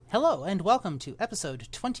Hello and welcome to episode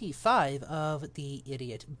 25 of the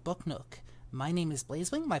Idiot Book Nook. My name is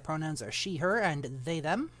Blazewing, my pronouns are she, her, and they,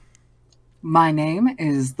 them. My name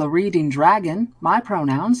is the Reading Dragon, my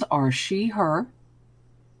pronouns are she, her.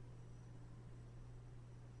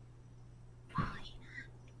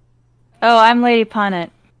 Oh, I'm Lady Punnet.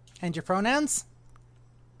 And your pronouns?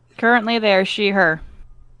 Currently they are she, her.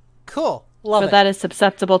 Cool, love it. But that is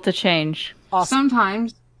susceptible to change. Awesome.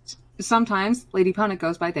 Sometimes Lady Punnet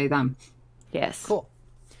goes by they, them. Yes. Cool.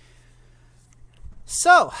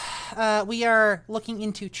 So, we are looking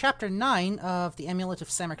into Chapter 9 of the Amulet of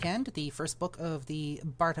Samarkand, the first book of the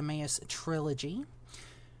Bartimaeus Trilogy.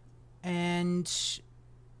 And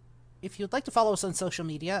if you'd like to follow us on social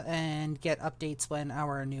media and get updates when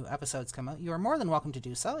our new episodes come out, you are more than welcome to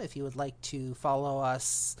do so. If you would like to follow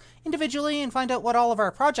us individually and find out what all of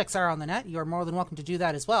our projects are on the net, you are more than welcome to do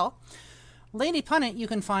that as well. Lady Punnet you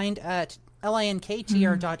can find at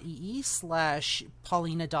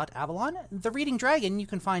linktr.ee/paulina.avalon. The Reading Dragon you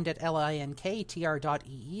can find at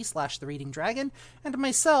linktr.ee/thereadingdragon. And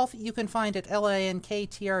myself you can find at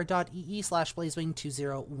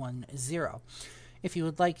linktr.ee/blazewing2010. If you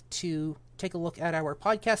would like to take a look at our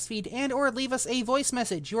podcast feed and or leave us a voice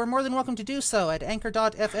message, you are more than welcome to do so at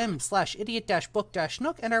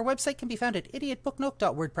anchor.fm/idiot-book-nook, and our website can be found at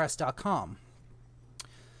idiotbooknook.wordpress.com.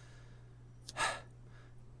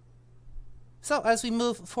 So, as we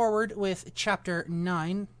move forward with Chapter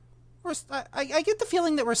 9, I get the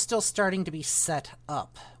feeling that we're still starting to be set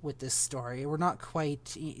up with this story. We're not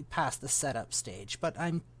quite past the setup stage, but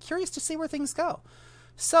I'm curious to see where things go.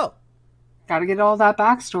 So, gotta get all that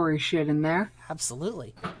backstory shit in there.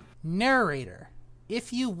 Absolutely. Narrator,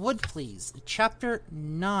 if you would please, Chapter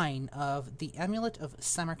 9 of the Amulet of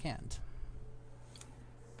Samarkand.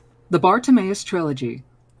 The Bartimaeus Trilogy,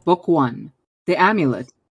 Book 1, The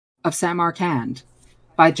Amulet of Samarkand,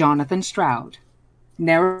 by Jonathan Stroud.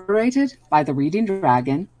 Narrated by the Reading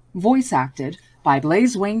Dragon, voice acted by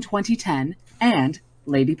Blazewing 2010 and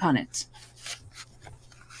Lady Punnet.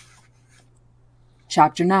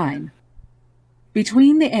 Chapter 9.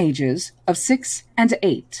 Between the ages of 6 and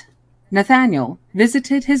 8, Nathaniel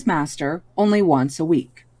visited his master only once a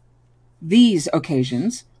week. These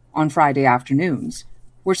occasions, on Friday afternoons,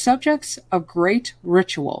 were subjects of great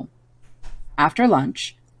ritual. After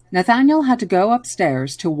lunch, Nathaniel had to go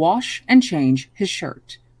upstairs to wash and change his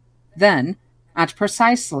shirt. Then, at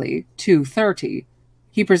precisely 2:30,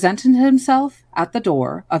 he presented himself at the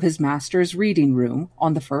door of his master's reading room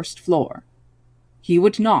on the first floor. He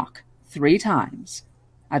would knock 3 times,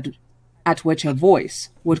 at which a voice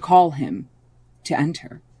would call him to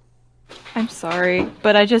enter. I'm sorry,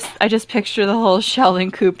 but I just picture the whole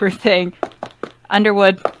Sheldon Cooper thing.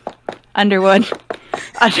 Underwood. Underwood.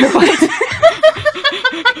 Underwood.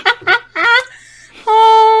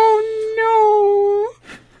 Oh no!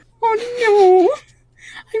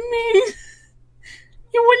 I mean,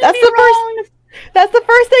 you wouldn't be wrong. That's the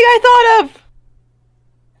first thing I thought of.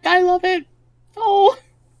 I love it. Oh,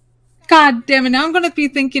 God damn it! Now I'm gonna be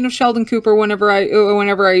thinking of Sheldon Cooper whenever I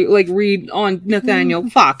like read on Nathaniel.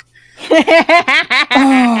 Fuck.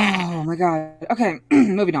 Oh my God. Okay,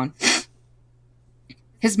 moving on.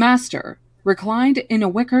 His master reclined in a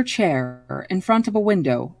wicker chair in front of a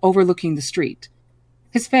window overlooking the street.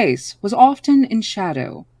 His face was often in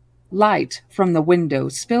shadow. Light from the window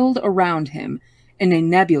spilled around him in a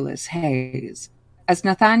nebulous haze. As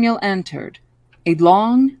Nathaniel entered, a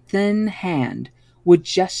long, thin hand would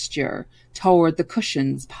gesture toward the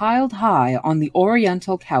cushions piled high on the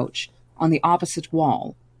oriental couch on the opposite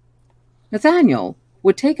wall. Nathaniel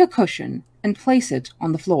would take a cushion and place it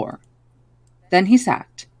on the floor. Then he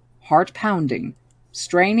sat, heart pounding,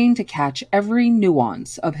 straining to catch every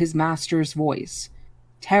nuance of his master's voice,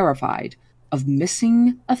 terrified of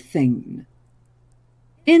missing a thing.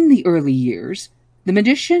 In the early years, the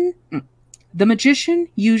magician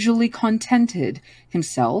usually contented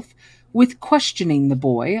himself with questioning the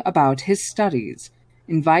boy about his studies,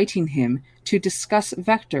 inviting him to discuss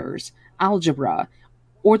vectors, algebra,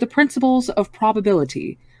 or the principles of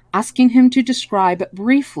probability, asking him to describe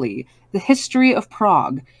briefly the history of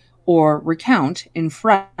Prague, or recount, in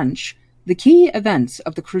French, the key events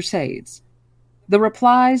of the Crusades. The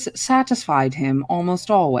replies satisfied him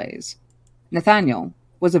almost always. Nathaniel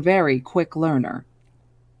was a very quick learner.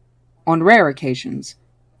 On rare occasions,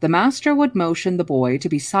 the master would motion the boy to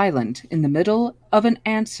be silent in the middle of an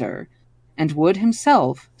answer, and would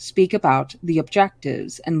himself speak about the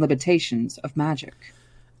objectives and limitations of magic.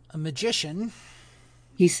 A magician,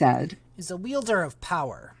 he said, is a wielder of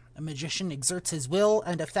power. A magician exerts his will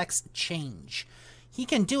and affects change. He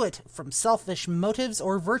can do it from selfish motives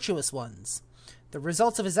or virtuous ones. The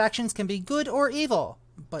results of his actions can be good or evil,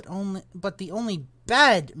 but the only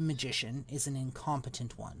bad magician is an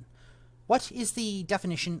incompetent one. What is the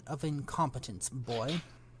definition of incompetence, boy?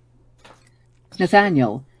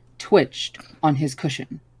 Nathaniel twitched on his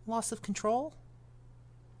cushion. Loss of control?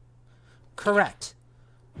 Correct.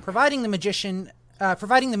 Providing the magician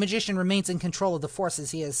remains in control of the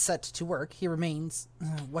forces he has set to work, he remains...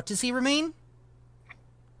 what does he remain?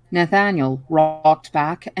 Nathaniel rocked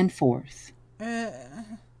back and forth. The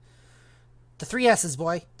 3 S's,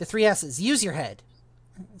 boy. The 3 S's. Use your head.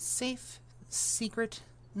 Safe, secret,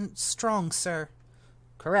 strong, sir.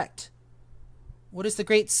 Correct. What is the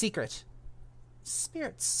great secret?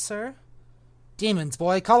 Spirits, sir. Demons,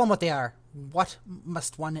 boy. Call them what they are. What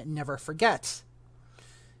must one never forget?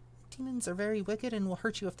 Demons are very wicked and will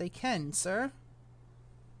hurt you if they can, sir.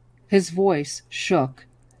 His voice shook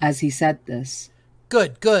as he said this.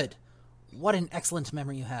 Good, good. What an excellent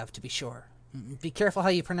memory you have, to be sure. Be careful how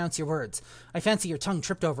you pronounce your words. I fancy your tongue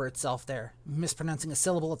tripped over itself there. Mispronouncing a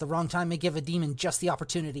syllable at the wrong time may give a demon just the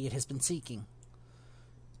opportunity it has been seeking.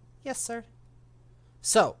 Yes, sir.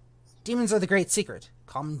 So, demons are the great secret.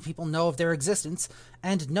 Common people know of their existence,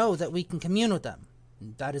 and know that we can commune with them.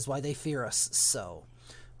 That is why they fear us so.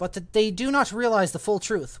 But that they do not realize the full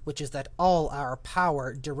truth, which is that all our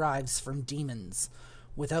power derives from demons.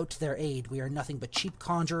 Without their aid, we are nothing but cheap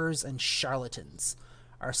conjurers and charlatans.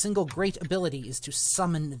 Our single great ability is to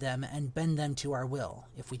summon them and bend them to our will.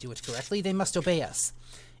 If we do it correctly, they must obey us.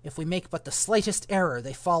 If we make but the slightest error,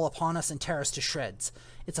 they fall upon us and tear us to shreds.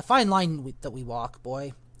 It's a fine line that we walk,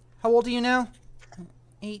 boy. How old are you now?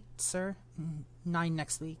 8, sir. 9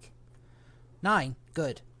 next week. 9?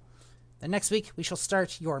 Good. Then next week we shall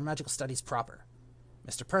start your magical studies proper.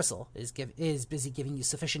 Mr. Purcell is busy giving you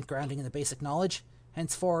sufficient grounding in the basic knowledge.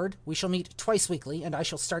 Henceforward, we shall meet twice weekly, and I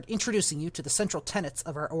shall start introducing you to the central tenets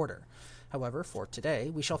of our order. However, for today,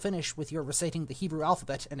 we shall finish with your reciting the Hebrew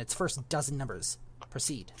alphabet and its first dozen numbers.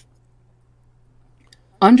 Proceed.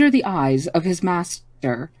 Under the eyes of his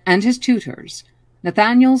master and his tutors,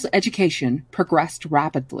 Nathaniel's education progressed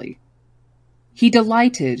rapidly. He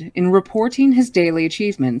delighted in reporting his daily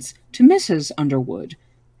achievements to Mrs. Underwood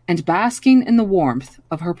and basking in the warmth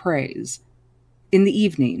of her praise. In the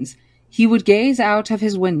evenings, he would gaze out of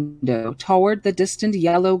his window toward the distant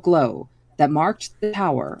yellow glow that marked the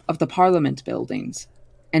tower of the Parliament buildings,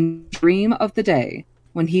 and dream of the day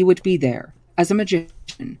when he would be there as a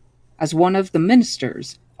magician, as one of the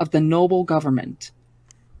ministers of the noble government.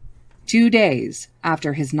 2 days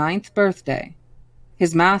after his 9th birthday,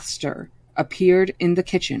 his master appeared in the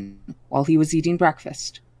kitchen while he was eating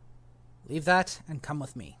breakfast. Leave that and come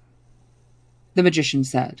with me, the magician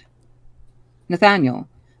said. Nathaniel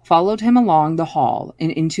followed him along the hall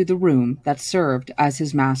and into the room that served as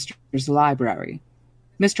his master's library.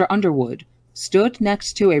 Mr. Underwood stood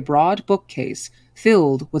next to a broad bookcase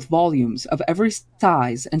filled with volumes of every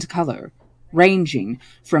size and color, ranging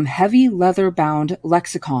from heavy leather-bound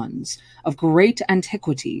lexicons of great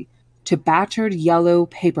antiquity to battered yellow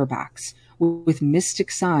paperbacks with mystic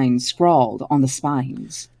signs scrawled on the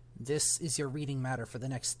spines. This is your reading matter for the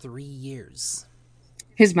next 3 years,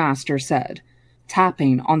 his master said,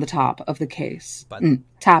 tapping the top of the case. By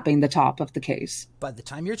the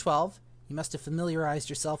time you're 12, you must have familiarized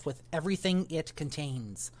yourself with everything it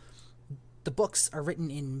contains. The books are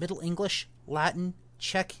written in Middle English, Latin,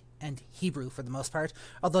 Czech, and Hebrew for the most part,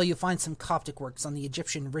 although you'll find some Coptic works on the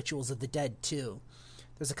Egyptian rituals of the dead, too.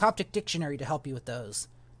 There's a Coptic dictionary to help you with those.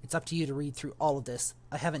 It's up to you to read through all of this.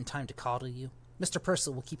 I haven't time to coddle you. Mr.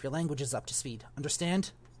 Purcell will keep your languages up to speed.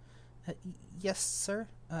 Understand? Yes, sir.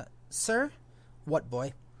 Sir? What,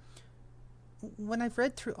 boy? When I've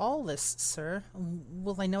read through all this, sir,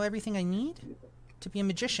 will I know everything I need? To be a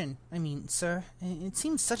magician, I mean, sir. It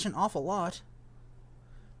seems such an awful lot.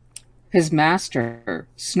 His master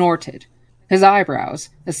snorted. His eyebrows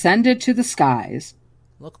ascended to the skies.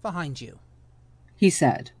 Look behind you, he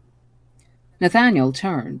said. Nathaniel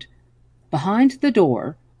turned. Behind the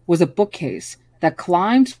door was a bookcase that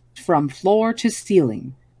climbed from floor to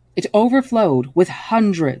ceiling. It overflowed with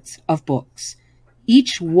hundreds of books,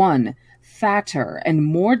 each one fatter and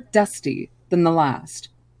more dusty than the last.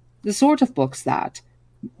 The sort of books that,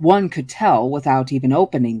 one could tell without even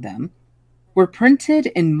opening them, were printed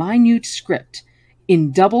in minute script,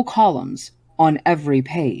 in double columns on every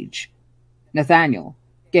page. Nathaniel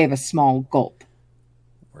gave a small gulp.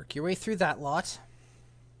 Work your way through that lot,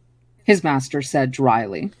 his master said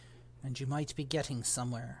dryly, and you might be getting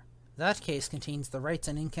somewhere. That case contains the rites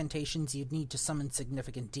and incantations you'd need to summon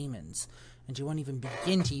significant demons, and you won't even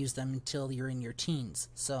begin to use them until you're in your teens,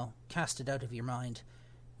 so cast it out of your mind.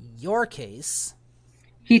 Your case...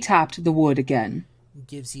 He tapped the wood again.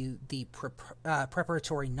 Gives you the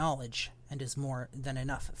preparatory knowledge and is more than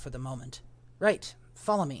enough for the moment. Right,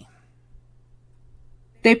 follow me.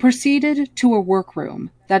 They proceeded to a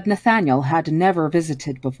workroom that Nathaniel had never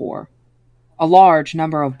visited before. A large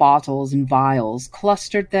number of bottles and vials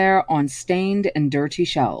clustered there on stained and dirty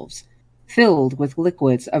shelves, filled with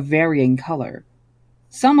liquids of varying color.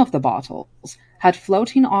 Some of the bottles had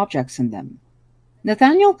floating objects in them.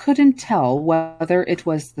 Nathaniel couldn't tell whether it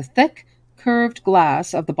was the thick, curved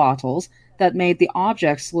glass of the bottles that made the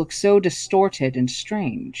objects look so distorted and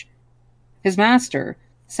strange. His master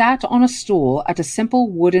sat on a stool at a simple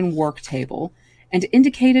wooden work table and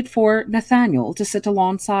indicated for Nathaniel to sit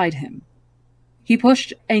alongside him. He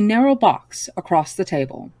pushed a narrow box across the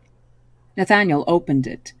table. Nathaniel opened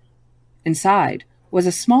it. Inside was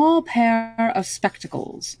a small pair of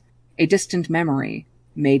spectacles. A distant memory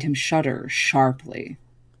made him shudder sharply.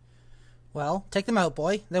 Well, take them out,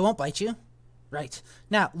 boy. They won't bite you. Right.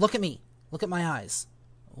 Now, look at me. Look at my eyes.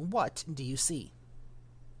 What do you see?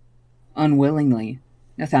 Unwillingly,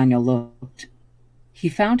 Nathaniel looked. He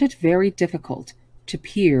found it very difficult to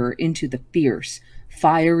peer into the fierce,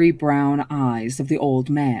 fiery brown eyes of the old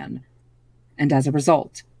man, and as a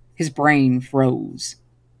result, his brain froze.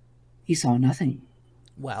 He saw nothing.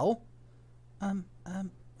 Well? I'm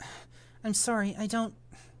sorry, I don't...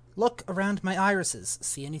 Look around my irises.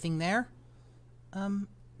 See anything there?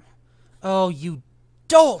 Oh, you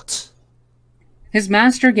dolt! His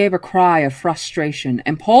master gave a cry of frustration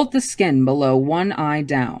and pulled the skin below one eye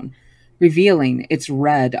down, revealing its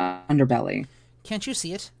red underbelly. Can't you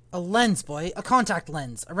see it? A lens, boy. A contact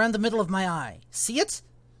lens. Around the middle of my eye. See it?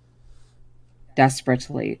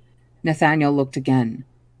 Desperately, Nathaniel looked again,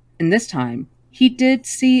 and this time he did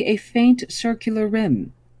see a faint circular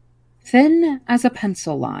rim, thin as a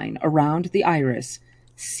pencil line around the iris,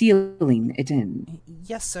 sealing it in.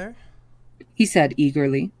 Yes, sir. He said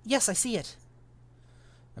eagerly. Yes, I see it.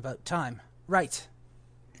 About time. Right.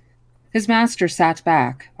 His master sat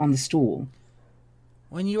back on the stool.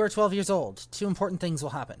 When you are 12 years old, 2 important things will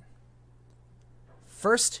happen.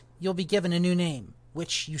 First, you'll be given a new name,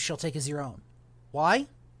 which you shall take as your own. Why?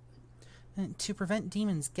 To prevent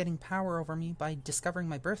demons getting power over me by discovering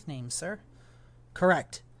my birth name, sir.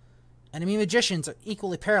 Correct. Enemy magicians are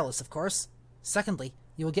equally perilous, of course. Secondly,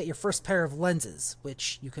 you will get your first pair of lenses,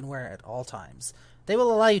 which you can wear at all times. They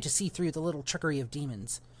will allow you to see through the little trickery of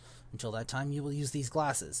demons. Until that time, you will use these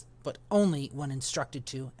glasses, but only when instructed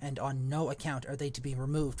to, and on no account are they to be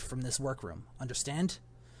removed from this workroom. Understand?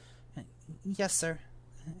 Yes, sir.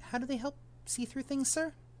 How do they help see through things,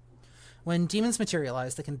 sir? When demons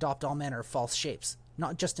materialize, they can adopt all manner of false shapes,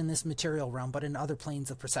 not just in this material realm, but in other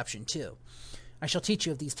planes of perception, too. I shall teach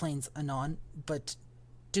you of these planes anon, but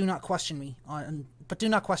do not question me on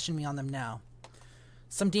them now.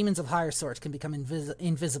 Some demons of higher sort can become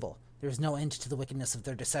invisible. There is no end to the wickedness of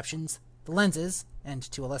their deceptions. The lenses, and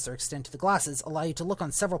to a lesser extent the glasses, allow you to look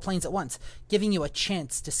on several planes at once, giving you a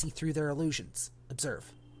chance to see through their illusions.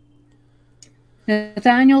 Observe.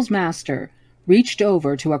 Nathaniel's master reached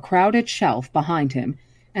over to a crowded shelf behind him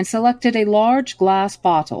and selected a large glass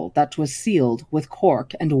bottle that was sealed with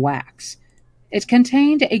cork and wax. It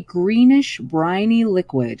contained a greenish, briny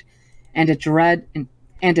liquid and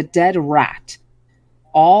a dead rat,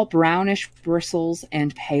 all brownish bristles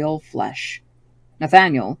and pale flesh.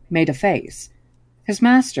 Nathaniel made a face. His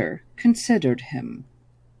master considered him.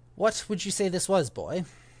 What would you say this was, boy?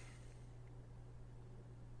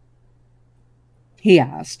 He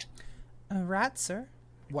asked. A rat, sir.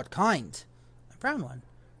 What kind? A brown one.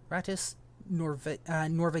 Ratus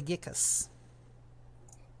norvegicus.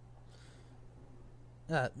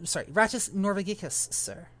 Ratus norvegicus,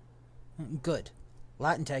 sir. Good.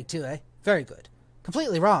 Latin tag, too, eh? Very good.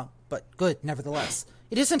 Completely wrong, but good, nevertheless.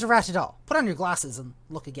 It isn't a rat at all. Put on your glasses and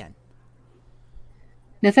look again.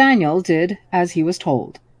 Nathaniel did as he was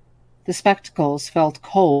told. The spectacles felt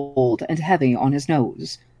cold and heavy on his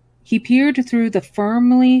nose. He peered through the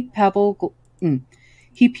filmy pebble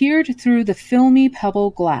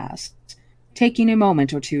glass, taking a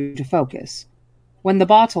moment or two to focus. When the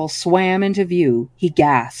bottle swam into view, he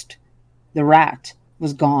gasped. The rat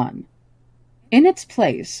was gone. In its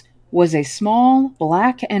place was a small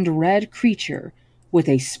black and red creature with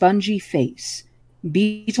a spongy face,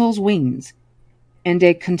 beetle's wings, and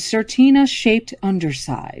a concertina-shaped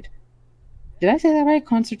underside. Did I say that right?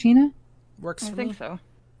 Concertina? Works for me. I think so.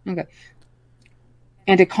 Okay.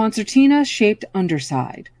 And a concertina-shaped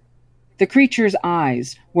underside. The creature's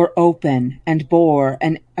eyes were open and bore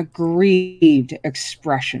an aggrieved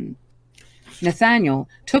expression. Nathaniel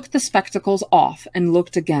took the spectacles off and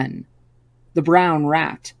looked again. The brown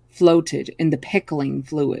rat floated in the pickling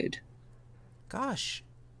fluid. Gosh.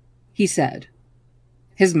 He said.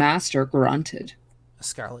 His master grunted. A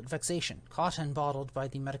scarlet vexation, caught and bottled by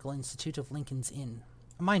the Medical Institute of Lincoln's Inn.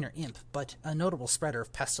 A minor imp, but a notable spreader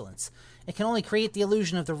of pestilence. It can only create the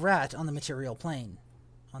illusion of the rat on the material plane.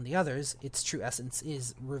 On the others, its true essence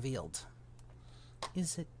is revealed.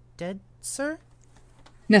 Is it dead, sir?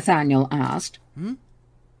 Nathaniel asked.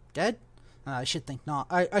 Dead? I should think not.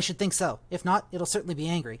 I should think so. If not, it'll certainly be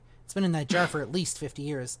angry. It's been in that jar for at least 50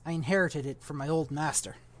 years. I inherited it from my old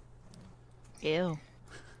master. Ew.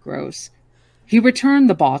 Gross. He returned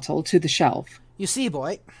the bottle to the shelf. You see,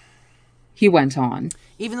 boy, He went on.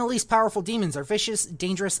 even the least powerful demons are vicious,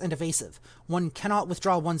 dangerous, and evasive. One cannot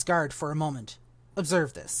withdraw one's guard for a moment.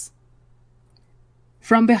 Observe this.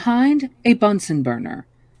 From behind a Bunsen burner,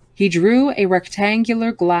 he drew a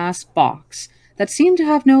rectangular glass box that seemed to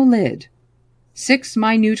have no lid. 6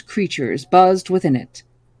 minute creatures buzzed within it,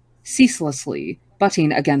 ceaselessly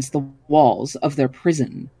butting against the walls of their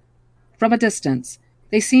prison. From a distance,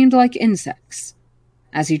 they seemed like insects.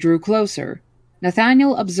 As he drew closer,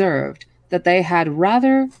 Nathaniel observed that they had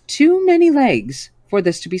rather too many legs for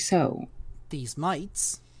this to be so. These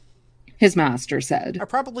mites His master said. are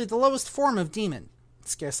probably the lowest form of demon.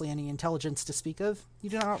 Scarcely any intelligence to speak of. You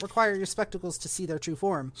do not require your spectacles to see their true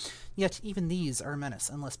form. Yet even these are a menace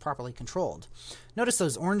unless properly controlled. Notice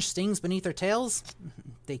those orange stings beneath their tails?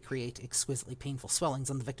 They create exquisitely painful swellings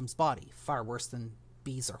on the victim's body, far worse than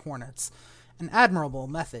bees or hornets. An admirable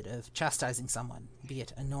method of chastising someone, be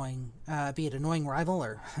it annoying rival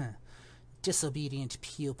or disobedient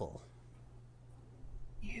pupil.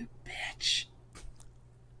 You bitch.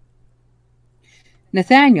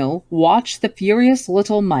 Nathaniel watched the furious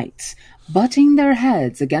little mites butting their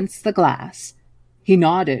heads against the glass. He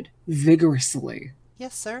nodded vigorously.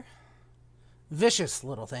 Yes, sir. Vicious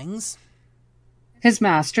little things. His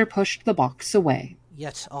master pushed the box away.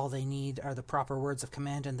 Yet all they need are the proper words of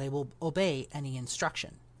command, and they will obey any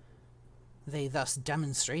instruction. They thus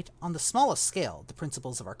demonstrate, on the smallest scale, the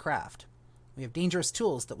principles of our craft. We have dangerous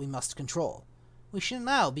tools that we must control. We should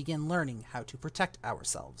now begin learning how to protect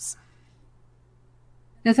ourselves.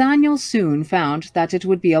 Nathaniel soon found that it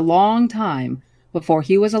would be a long time before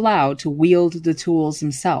he was allowed to wield the tools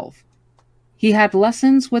himself. He had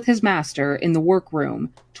lessons with his master in the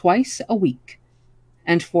workroom twice a week,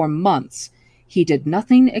 and for months he did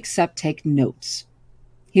nothing except take notes.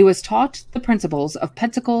 He was taught the principles of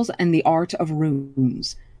pentacles and the art of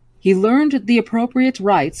runes. He learned the appropriate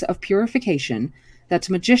rites of purification that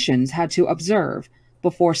magicians had to observe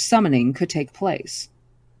before summoning could take place.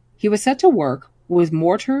 He was set to work with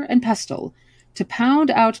mortar and pestle to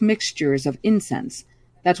pound out mixtures of incense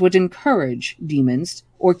that would encourage demons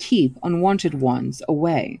or keep unwanted ones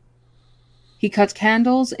away. He cut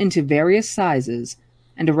candles into various sizes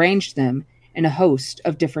and arranged them in a host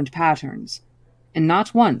of different patterns, and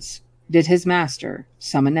not once did his master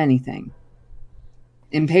summon anything.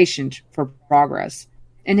 Impatient for progress,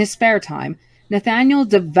 in his spare time, Nathaniel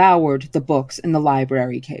devoured the books in the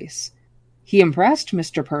library case. He impressed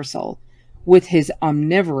Mr. Purcell with his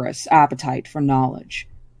omnivorous appetite for knowledge.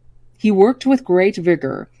 He worked with great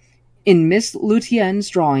vigor in Miss Lutien's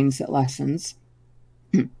drawing lessons,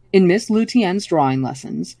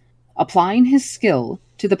 applying his skill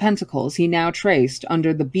to the pentacles he now traced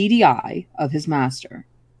under the beady eye of his master.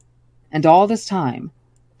 And all this time,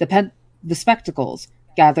 the spectacles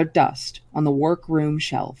gathered dust on the workroom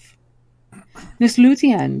shelf. Miss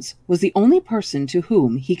Lutien's was the only person to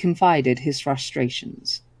whom he confided his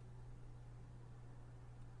frustrations.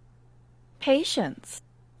 Patience.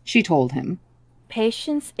 She told him.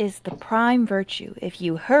 Patience is the prime virtue. If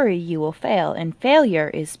you hurry, you will fail, and failure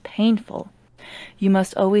is painful. You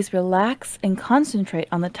must always relax and concentrate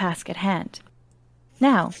on the task at hand.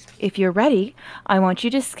 Now, if you're ready, I want you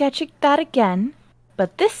to sketch that again,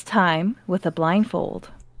 but this time with a blindfold.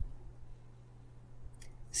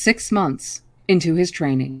 6 months into his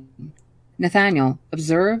training, Nathaniel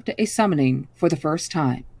observed a summoning for the first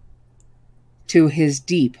time. To his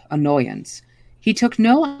deep annoyance, he took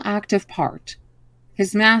no active part.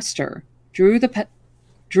 His master drew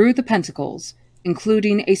the pentacles,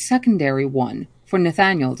 including a secondary one for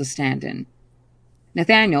Nathaniel to stand in.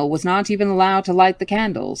 Nathaniel was not even allowed to light the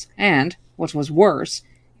candles, and, what was worse,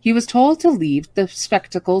 he was told to leave the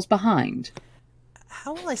spectacles behind.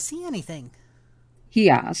 How will I see anything? He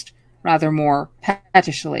asked, rather more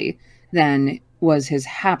pettishly than was his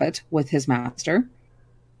habit with his master.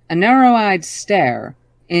 A narrow-eyed stare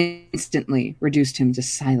instantly reduced him to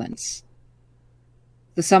silence.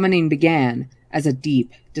 The summoning began as a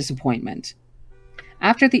deep disappointment.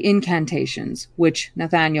 After the incantations, which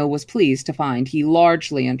Nathaniel was pleased to find he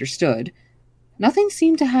largely understood, nothing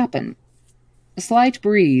seemed to happen. A slight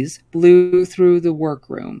breeze blew through the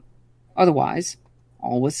workroom. Otherwise,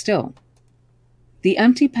 all was still. The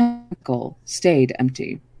empty pinnacle stayed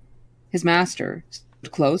empty. His master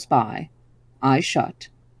stood close by, eyes shut,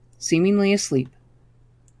 seemingly asleep.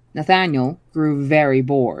 Nathaniel grew very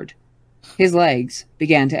bored. His legs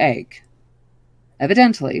began to ache.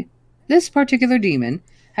 Evidently, this particular demon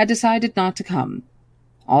had decided not to come.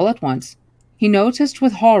 All at once, he noticed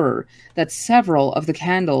with horror that several of the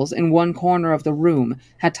candles in one corner of the room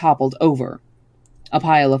had toppled over. A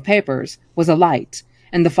pile of papers was alight,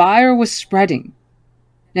 and the fire was spreading.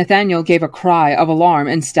 Nathaniel gave a cry of alarm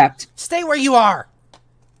and stepped. Stay where you are!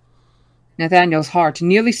 Nathaniel's heart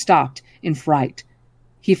nearly stopped in fright.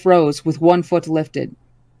 He froze with one foot lifted.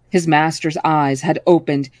 His master's eyes had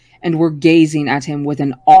opened and were gazing at him with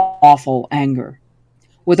an awful anger.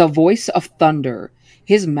 With a voice of thunder,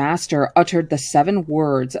 his master uttered the 7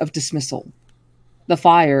 words of dismissal. The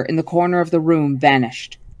fire in the corner of the room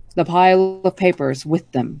vanished, the pile of papers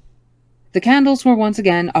with them. The candles were once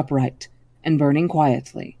again upright and burning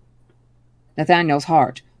quietly. Nathaniel's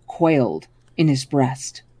heart quailed in his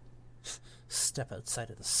breast. Step outside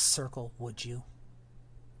of the circle, would you?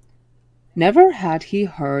 Never had he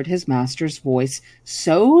heard his master's voice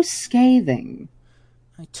so scathing.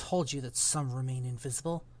 I told you that some remain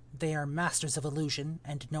invisible. They are masters of illusion,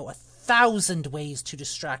 and know 1,000 ways to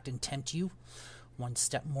distract and tempt you. One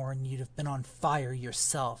step more and you'd have been on fire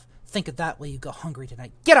yourself. Think of that while you go hungry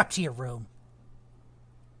tonight. Get up to your room!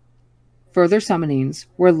 Further summonings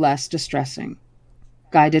were less distressing.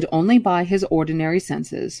 Guided only by his ordinary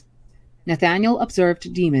senses, Nathaniel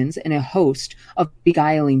observed demons in a host of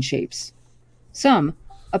beguiling shapes. Some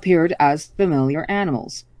appeared as familiar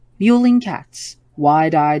animals, mewling cats,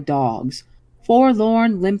 wide-eyed dogs,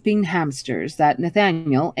 forlorn, limping hamsters that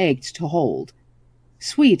Nathaniel ached to hold.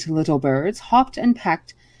 Sweet little birds hopped and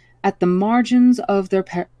pecked at the margins of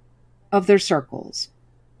their circles.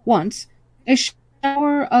 Once, a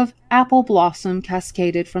shower of apple blossom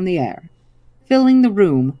cascaded from the air, filling the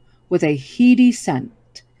room with a heady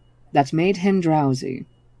scent that made him drowsy.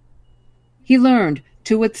 He learned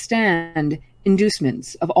to withstand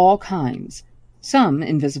inducements of all kinds. Some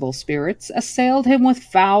invisible spirits assailed him with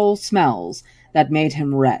foul smells that made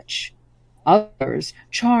him retch. Others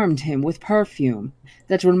charmed him with perfume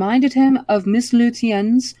that reminded him of Miss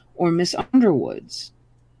Lutyens or Miss Underwood's.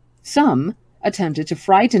 Some attempted to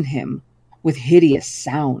frighten him with hideous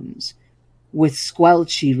sounds, with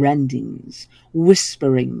squelchy rendings,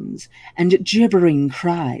 whisperings, and gibbering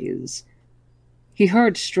cries. He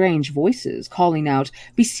heard strange voices calling out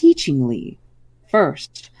beseechingly,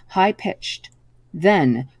 first high-pitched,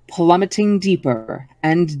 then plummeting deeper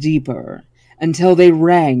and deeper, until they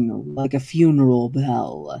rang like a funeral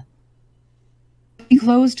bell. He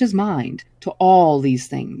closed his mind to all these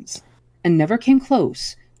things, and never came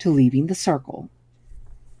close to leaving the circle.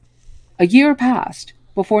 A year passed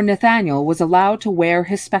before Nathaniel was allowed to wear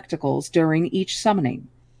his spectacles during each summoning.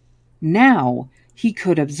 Now he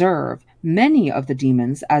could observe many of the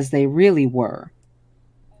demons as they really were.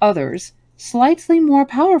 Others, slightly more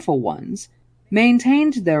powerful ones,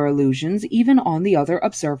 maintained their illusions even on the other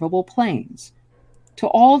observable planes. To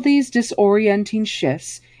all these disorienting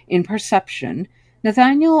shifts in perception,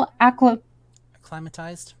 Nathaniel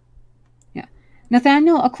acclimatized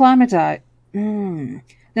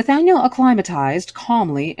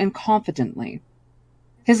calmly and confidently.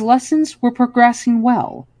 His lessons were progressing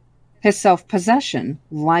well, his self-possession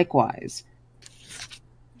likewise.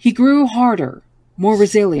 He grew harder, more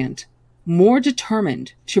resilient, more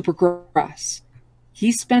determined to progress.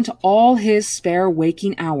 He spent all his spare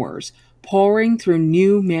waking hours poring through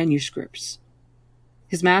new manuscripts.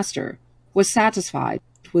 His master was satisfied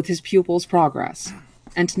with his pupil's progress,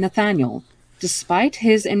 and Nathaniel, despite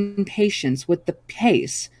his impatience with the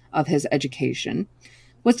pace of his education,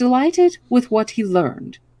 was delighted with what he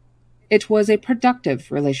learned. It was a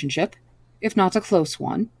productive relationship, if not a close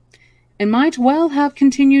one, and might well have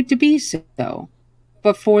continued to be so,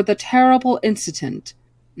 but for the terrible incident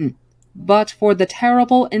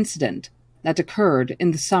that occurred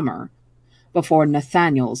in the summer before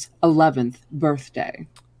Nathaniel's 11th birthday.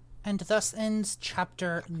 And thus ends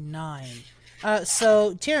Chapter 9.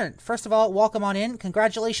 So, Tyrion, first of all, welcome on in.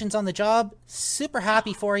 Congratulations on the job. Super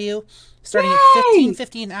happy for you. Starting at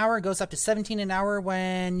 $15.50 an hour, goes up to $17 an hour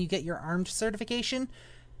when you get your armed certification.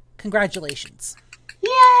 Congratulations.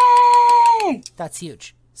 Yay! That's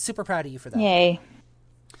huge. Super proud of you for that. Yay.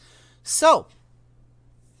 So,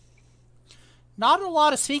 not a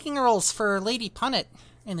lot of speaking roles for Lady Punnet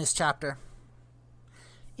in this chapter.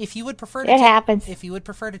 If you would prefer It happens. If you would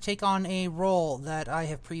prefer to take on a role that I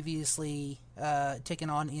have previously taken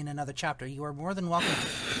on in another chapter, you are more than welcome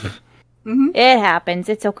to. It happens.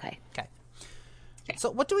 It's okay. Okay. So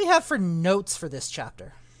what do we have for notes for this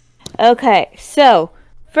chapter? Okay, so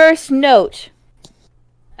first note.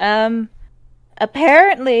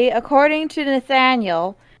 Apparently, according to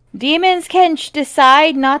Nathaniel, demons can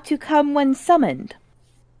decide not to come when summoned.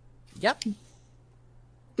 Yep.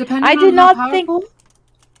 Depending I on did how not think powerful,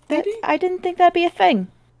 that, maybe? I didn't think that'd be a thing.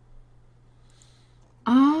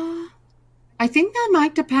 I think that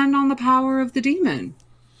might depend on the power of the demon.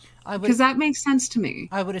 Because that makes sense to me.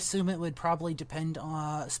 I would assume it would probably depend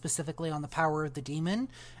specifically on the power of the demon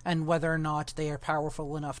and whether or not they are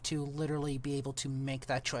powerful enough to literally be able to make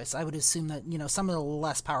that choice. I would assume that, some of the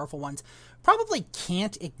less powerful ones probably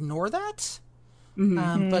can't ignore that.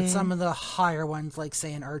 But some of the higher ones, like,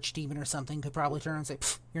 say, an archdemon or something, could probably turn and say,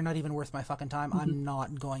 you're not even worth my fucking time. I'm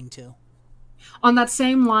not going to. On that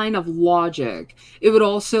same line of logic, it would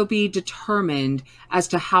also be determined as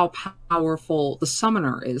to how powerful the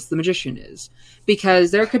summoner is, the magician is.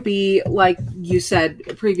 Because there could be, like you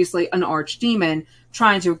said previously, an archdemon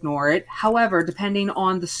trying to ignore it. However, depending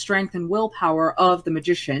on the strength and willpower of the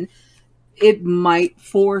magician, it might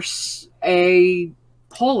force a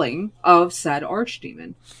pulling of said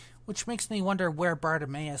archdemon. Which makes me wonder where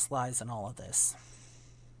Bartimaeus lies in all of this.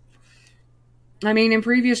 I mean, in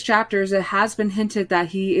previous chapters, it has been hinted that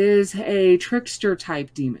he is a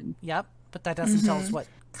trickster-type demon. Yep, but that doesn't tell us what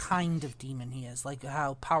kind of demon he is, like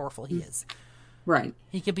how powerful he is. Right.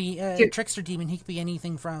 He could be a trickster demon. He could be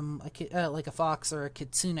anything from like a fox or a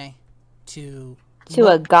kitsune to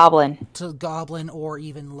A goblin. To a goblin or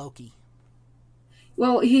even Loki.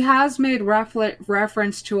 Well, he has made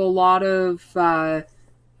reference to a lot of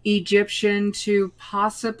Egyptian to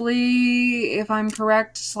possibly, if I'm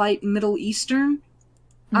correct, slight Middle Eastern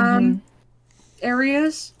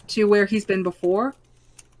areas to where he's been before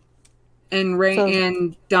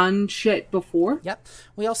and done shit before. Yep.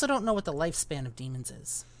 We also don't know what the lifespan of demons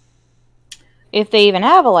is. If they even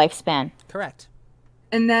have a lifespan. Correct.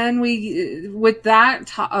 And then with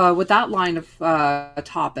that line of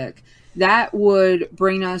topic, that would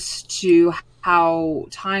bring us to how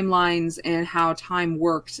timelines and how time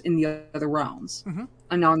works in the other realms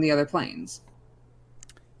and on the other planes.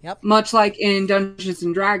 Yep. Much like in Dungeons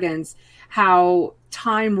and Dragons, how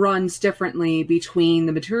time runs differently between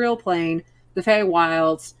the material plane, the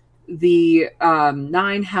Feywilds, the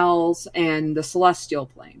Nine Hells, and the Celestial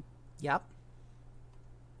plane. Yep.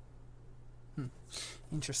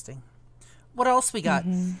 Interesting. What else we got?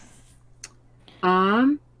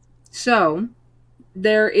 So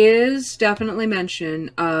there is definitely mention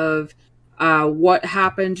of what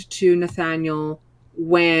happened to Nathaniel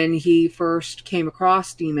when he first came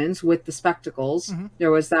across demons with the spectacles. There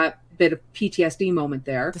was that bit of PTSD moment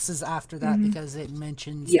there. This is after that because it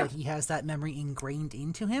mentions that he has that memory ingrained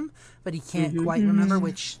into him, but he can't quite remember,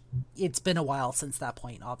 which it's been a while since that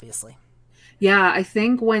point, obviously. Yeah, I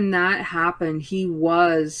think when that happened, he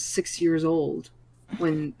was 6 years old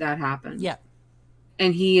when that happened. Yeah.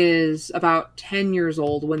 And he is about 10 years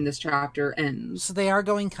old when this chapter ends. So they are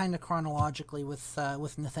going kind of chronologically with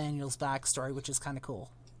Nathaniel's backstory, which is kind of cool.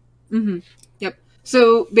 Yep.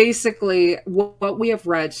 So basically, what we have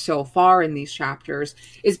read so far in these chapters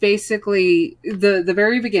is basically the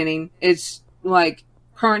very beginning. It's like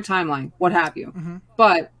current timeline, what have you.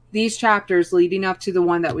 But these chapters leading up to the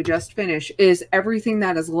one that we just finished is everything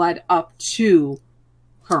that has led up to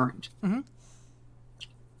current.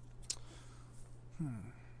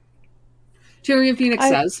 Tyrion Phoenix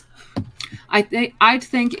says, I'd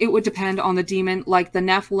think it would depend on the demon, like the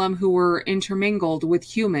Nephilim who were intermingled with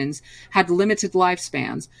humans had limited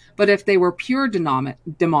lifespans, but if they were pure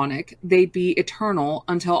demonic, they'd be eternal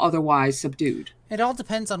until otherwise subdued. It all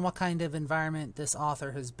depends on what kind of environment this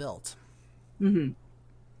author has built.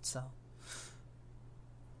 So,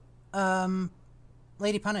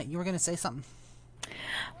 Lady Punnet, you were going to say something.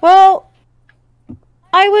 Well,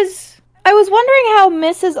 I was wondering how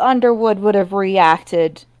Mrs. Underwood would have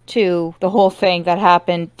reacted to the whole thing that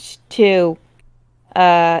happened to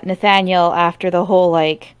Nathaniel after the whole,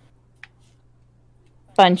 like,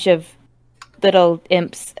 bunch of little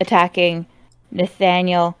imps attacking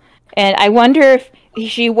Nathaniel. And I wonder if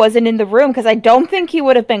she wasn't in the room, because I don't think he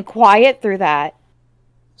would have been quiet through that.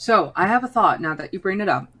 So, I have a thought now that you bring it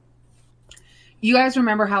up. You guys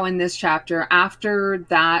remember how in this chapter, after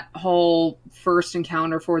that whole first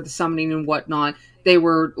encounter for the summoning and whatnot, they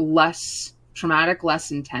were less traumatic, less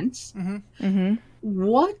intense?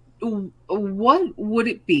 What would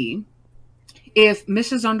it be if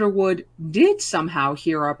Mrs. Underwood did somehow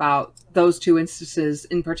hear about those two instances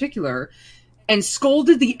in particular and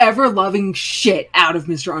scolded the ever-loving shit out of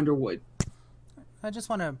Mr. Underwood. I just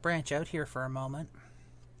want to branch out here for a moment.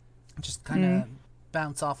 Just kind of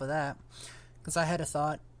bounce off of that. Because I had a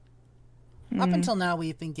thought. Up until now,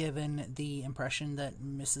 we've been given the impression that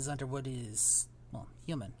Mrs. Underwood is, well,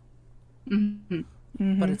 human.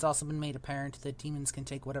 But it's also been made apparent that demons can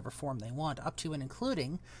take whatever form they want, up to and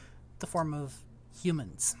including the form of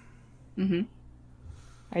humans.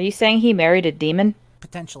 Are you saying he married a demon?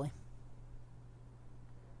 Potentially.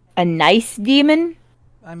 A nice demon?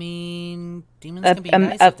 I mean, demons can be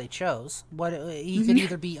nice if they chose. He could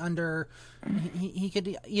either be under, he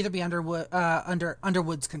could either be under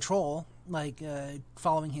Underwood's control, like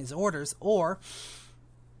following his orders, or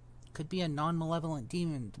could be a non-malevolent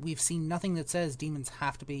demon. We've seen nothing that says demons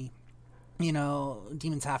have to be,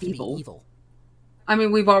 demons have to be evil. I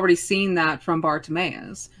mean, we've already seen that from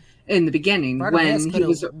Bartimaeus in the beginning. Bartimaeus when he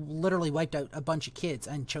was literally wiped out a bunch of kids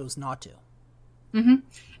and chose not to.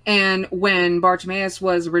 And when Bartimaeus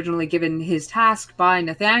was originally given his task by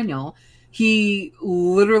Nathaniel, he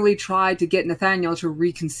literally tried to get Nathaniel to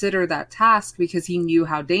reconsider that task because he knew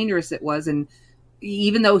how dangerous it was. And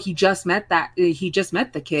even though he just met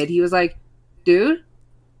the kid, he was like, dude,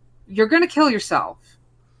 you're going to kill yourself.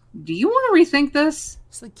 Do you want to rethink this?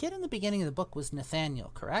 So the kid in the beginning of the book was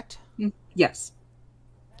Nathaniel, correct? Yes.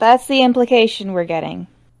 That's the implication we're getting.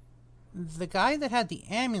 The guy that had the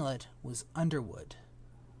amulet was Underwood.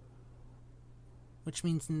 Which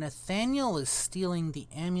means Nathaniel is stealing the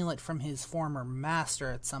amulet from his former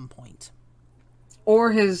master at some point.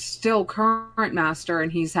 Or his still current master,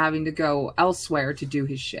 and he's having to go elsewhere to do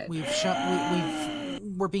his shit.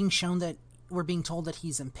 We're being told that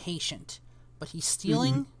he's impatient, but he's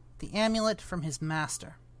stealing the amulet from his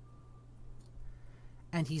master.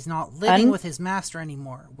 And he's not living with his master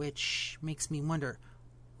anymore, which makes me wonder,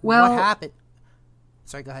 what happened?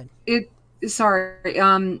 Sorry, go ahead. In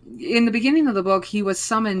the beginning of the book, he was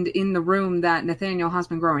summoned in the room that Nathaniel has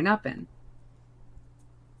been growing up in.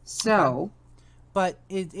 So... Okay. But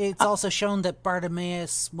it's also shown that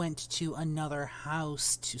Bartimaeus went to another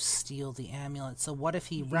house to steal the amulet. So what if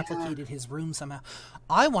he replicated his room somehow?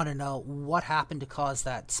 I want to know what happened to cause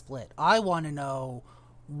that split. I want to know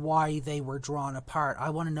why they were drawn apart. I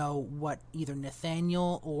want to know what either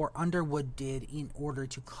Nathaniel or Underwood did in order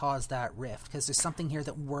to cause that rift. Because there's something here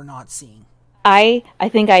that we're not seeing. I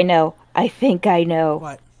think I know.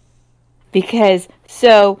 What? Because,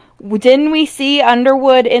 didn't we see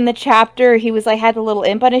Underwood in the chapter? He was had the little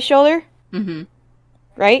imp on his shoulder?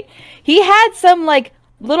 Right? He had some,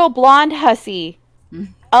 little blonde hussy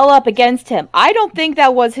all up against him. I don't think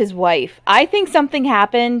that was his wife. I think something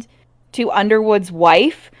happened to Underwood's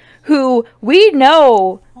wife, who we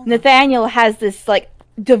know Nathaniel has this,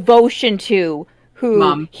 devotion to, who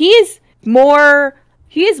Mom. He is more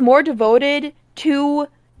devoted to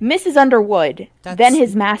Mrs. Underwood than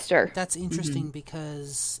his master. That's interesting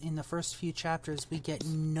because in the first few chapters we get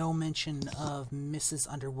no mention of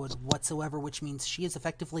Mrs. Underwood whatsoever, which means she has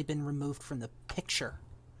effectively been removed from the picture.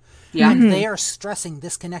 Yeah. And they are stressing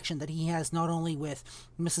this connection that he has not only with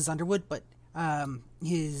Mrs. Underwood, but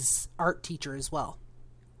his art teacher as well.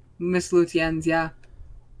 Miss Lutyens, yeah.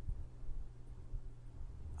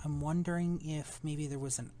 I'm wondering if maybe there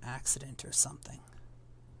was an accident or something.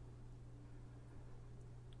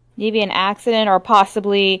 Maybe an accident, or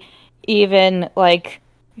possibly even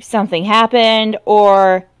something happened,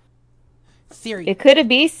 or theory. It could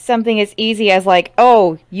be something as easy as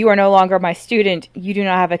oh, you are no longer my student. You do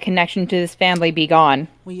not have a connection to this family. Be gone.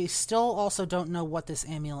 We still also don't know what this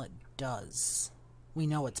amulet does. We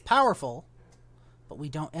know it's powerful, but we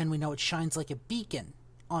know it shines like a beacon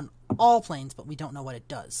on all planes, but we don't know what it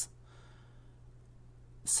does.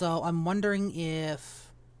 So I'm wondering if...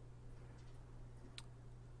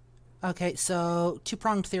 Okay, so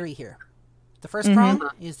two-pronged theory here. The first prong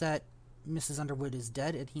is that Mrs. Underwood is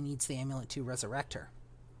dead and he needs the amulet to resurrect her.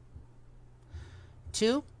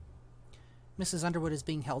 2, Mrs. Underwood is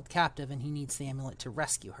being held captive and he needs the amulet to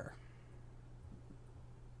rescue her.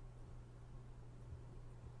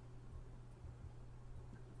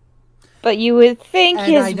 But you would think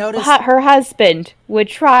her husband would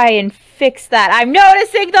try and fix that. I'm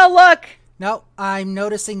noticing the look! No, I'm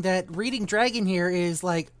noticing that Reading Dragon here is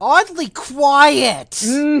oddly quiet.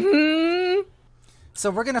 So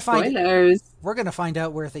we're gonna find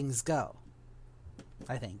out where things go.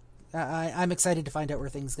 I think I'm excited to find out where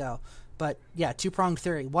things go. But yeah, two-pronged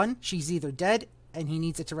theory. 1, she's either dead and he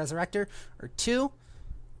needs it to resurrect her, or 2,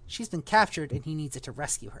 she's been captured and he needs it to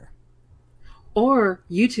rescue her. Or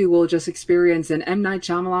you two will just experience an M. Night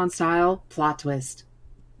Shyamalan-style plot twist.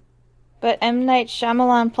 But M. Night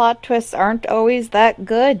Shyamalan plot twists aren't always that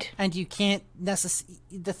good. And you can't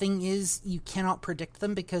the thing is, you cannot predict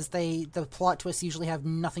them because the plot twists usually have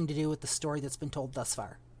nothing to do with the story that's been told thus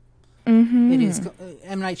far. Mm-hmm. It is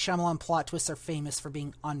M. Night Shyamalan plot twists are famous for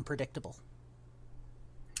being unpredictable.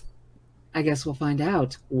 I guess we'll find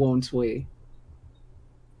out, won't we?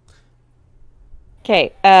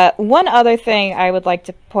 Okay, one other thing I would like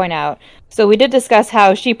to point out. So we did discuss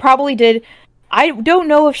how she probably did... I don't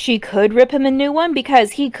know if she could rip him a new one,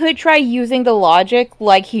 because he could try using the logic,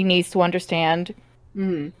 like he needs to understand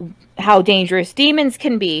how dangerous demons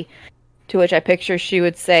can be. To which I picture she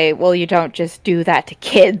would say, well, you don't just do that to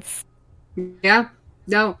kids. Yeah,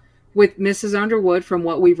 no. With Mrs. Underwood, from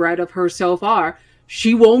what we've read of her so far,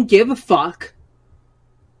 she won't give a fuck.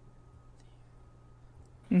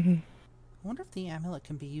 Mm-hmm. I wonder if the amulet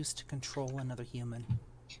can be used to control another human.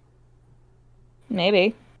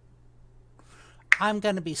 Maybe. I'm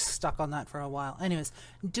going to be stuck on that for a while. Anyways,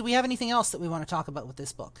 do we have anything else that we want to talk about with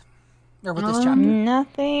this book? Or with this chapter?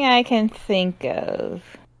 Nothing I can think of.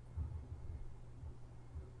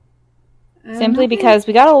 Simply because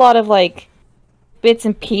we got a lot of, like, bits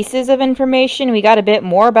and pieces of information. We got a bit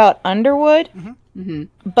more about Underwood. Mm-hmm.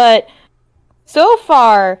 Mm-hmm. But so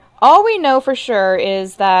far, all we know for sure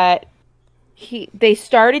is that they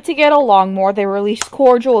started to get along more. They were at least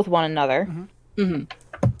cordial with one another. Mm-hmm. Mm-hmm.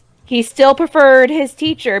 He still preferred his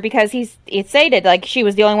teacher because it stated, like, she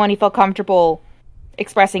was the only one he felt comfortable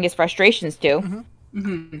expressing his frustrations to. Mm-hmm.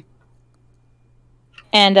 Mm-hmm.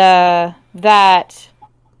 And, that...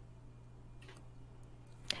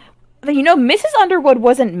 You know, Mrs. Underwood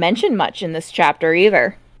wasn't mentioned much in this chapter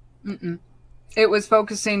either. Mm-mm. It was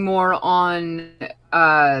focusing more on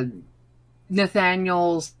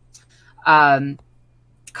Nathaniel's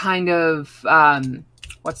kind of...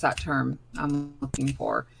 what's that term I'm looking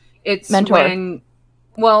for? It's mentor.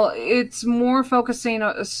 It's more focusing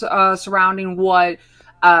surrounding what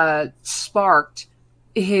sparked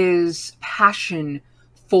his passion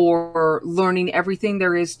for learning everything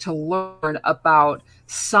there is to learn about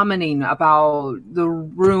summoning, about the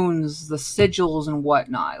runes, the sigils, and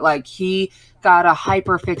whatnot. Like, he got a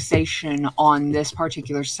hyperfixation on this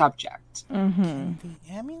particular subject. Mm-hmm. Can the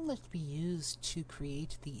amulet be used to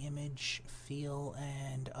create the image, feel,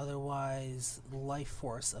 and otherwise life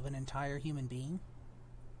force of an entire human being?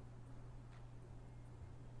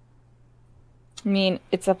 I mean,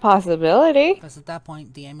 it's a possibility. Because at that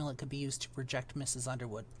point, the amulet could be used to project Mrs.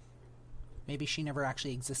 Underwood. Maybe she never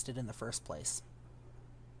actually existed in the first place.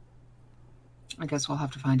 I guess we'll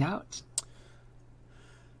have to find out.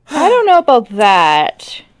 I don't know about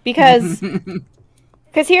that. Because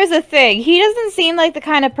here's the thing. He doesn't seem like the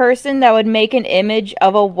kind of person that would make an image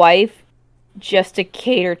of a wife just to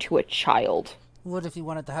cater to a child. What if he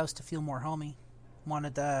wanted the house to feel more homey?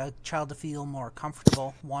 Wanted the child to feel more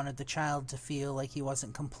comfortable? Wanted the child to feel like he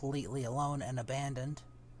wasn't completely alone and abandoned?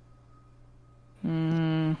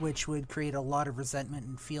 Which would create a lot of resentment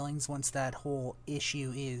and feelings once that whole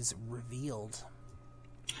issue is revealed.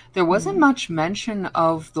 There wasn't much mention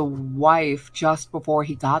of the wife just before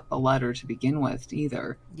he got the letter to begin with,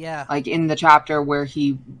 either. Yeah. Like in the chapter where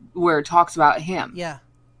it talks about him. Yeah.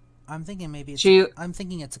 I'm thinking maybe I'm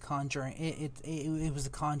thinking it's a conjuring. It was a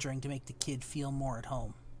conjuring to make the kid feel more at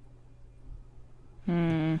home.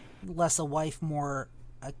 Less a wife, more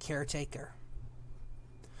a caretaker.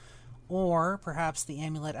 Or perhaps the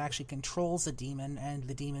amulet actually controls a demon, and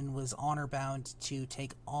the demon was honor-bound to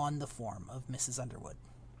take on the form of Mrs. Underwood.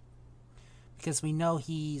 Because we know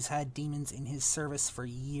he's had demons in his service for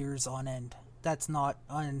years on end. That's not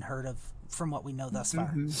unheard of from what we know thus far.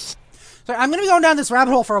 Mm-hmm. So I'm going to be going down this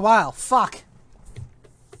rabbit hole for a while. Fuck.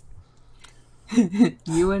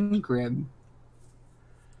 You and Grimm.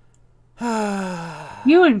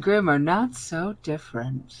 You and Grimm are not so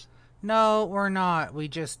different. No, we're not. We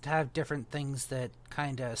just have different things that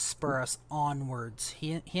kind of spur us onwards.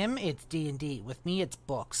 Him, it's D&D. With me, it's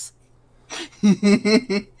books.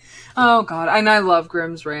 Oh, God. And I love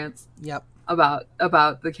Grimm's rants. Yep.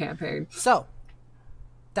 About the campaign. So,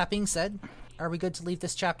 that being said, are we good to leave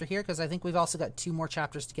this chapter here? Because I think we've also got 2 more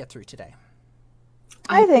chapters to get through today.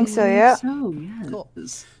 I think so, yeah. So, yes. Cool.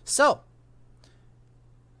 So,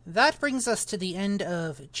 that brings us to the end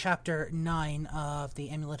of Chapter 9 of the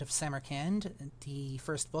Amulet of Samarkand, the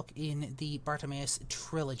first book in the Bartimaeus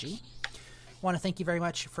Trilogy. I want to thank you very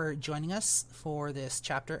much for joining us for this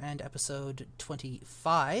chapter and episode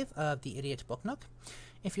 25 of the Idiot Book Nook.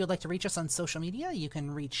 If you would like to reach us on social media, you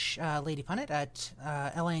can reach Lady Punnet at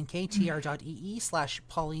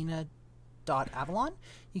lanktr.ee/Paulina lanktr.avalon.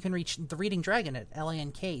 You can reach The Reading Dragon at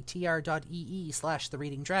lanktr.ee/The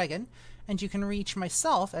Reading Dragon. And you can reach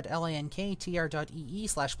myself at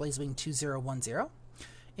lanktr.ee/blazewing2010.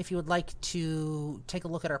 If you would like to take a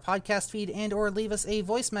look at our podcast feed and or leave us a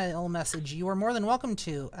voicemail message, you are more than welcome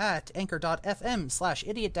to at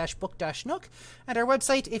anchor.fm/idiot-book-nook. And our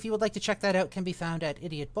website, if you would like to check that out, can be found at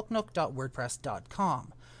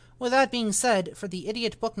idiotbooknook.wordpress.com. With that being said, for the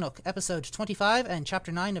Idiot Book Nook, episode 25 and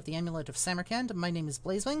chapter 9 of the Amulet of Samarkand, my name is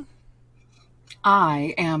Blazewing.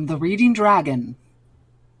 I am the Reading Dragon.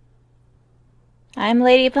 I'm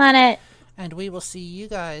Lady Planet. And we will see you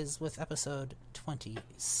guys with episode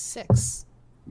 26.